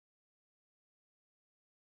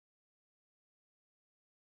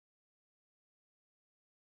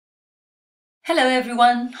Hello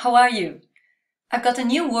everyone, how are you? I've got a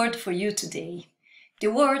new word for you today. The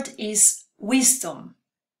word is wisdom.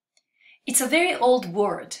 It's a very old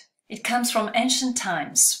word. It comes from ancient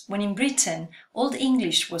times, when in Britain Old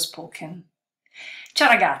English was spoken. Ciao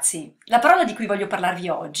ragazzi, la parola di cui voglio parlarvi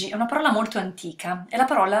oggi è una parola molto antica, è la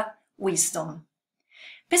parola wisdom.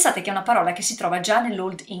 Pensate che è una parola che si trova già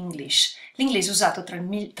nell'Old English, l'inglese usato tra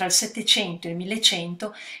il 700 e il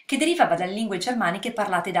 1100, che derivava dalle lingue germaniche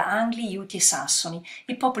parlate da Angli, Juti e Sassoni,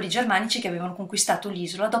 i popoli germanici che avevano conquistato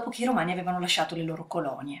l'isola dopo che i Romani avevano lasciato le loro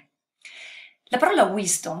colonie. La parola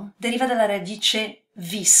wisdom deriva dalla radice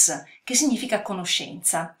vis, che significa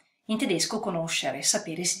conoscenza. In tedesco conoscere,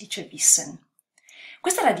 sapere si dice wissen.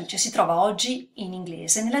 Questa radice si trova oggi in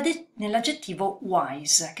inglese nell'aggettivo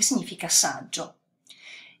wise, che significa saggio.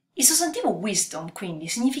 Il sostantivo wisdom, quindi,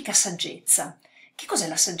 significa saggezza. Che cos'è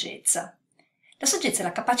la saggezza? La saggezza è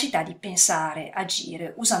la capacità di pensare,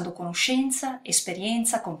 agire, usando conoscenza,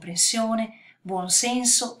 esperienza, comprensione, buon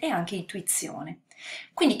senso e anche intuizione.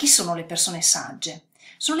 Quindi chi sono le persone sagge?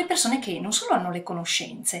 Sono le persone che non solo hanno le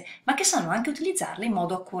conoscenze, ma che sanno anche utilizzarle in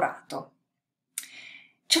modo accurato.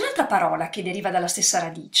 C'è un'altra parola che deriva dalla stessa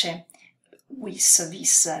radice,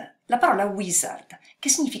 vis, la parola wizard, che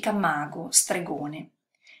significa mago, stregone.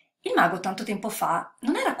 Il mago tanto tempo fa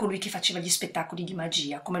non era colui che faceva gli spettacoli di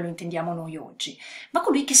magia, come lo intendiamo noi oggi, ma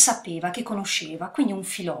colui che sapeva, che conosceva, quindi un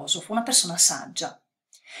filosofo, una persona saggia.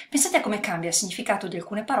 Pensate a come cambia il significato di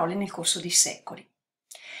alcune parole nel corso dei secoli.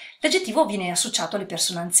 L'aggettivo viene associato alle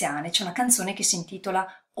persone anziane, c'è una canzone che si intitola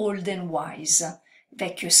Old and Wise,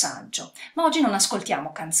 vecchio e saggio, ma oggi non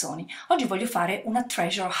ascoltiamo canzoni, oggi voglio fare una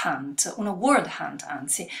treasure hunt, una word hunt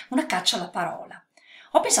anzi, una caccia alla parola.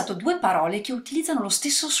 Ho pensato a due parole che utilizzano lo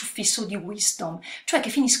stesso suffisso di wisdom, cioè che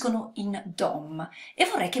finiscono in dom, e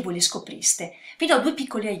vorrei che voi le scopriste. Vi do due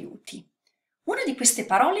piccoli aiuti. Una di queste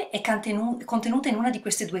parole è contenuta in una di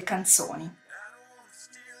queste due canzoni.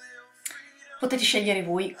 Potete scegliere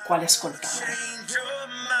voi quale ascoltare.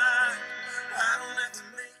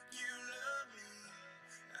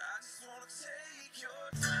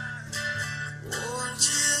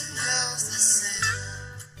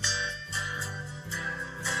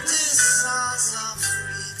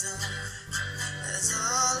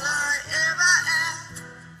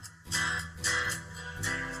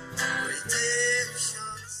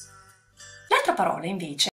 L'altra parola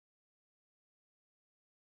invece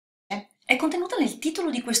è contenuta nel titolo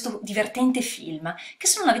di questo divertente film che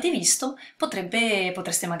se non l'avete visto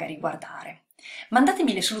potreste magari guardare.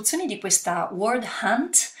 Mandatemi le soluzioni di questa word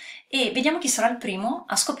hunt e vediamo chi sarà il primo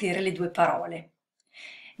a scoprire le due parole.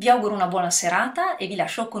 Vi auguro una buona serata e vi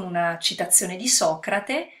lascio con una citazione di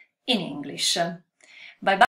Socrate in English. Bye bye.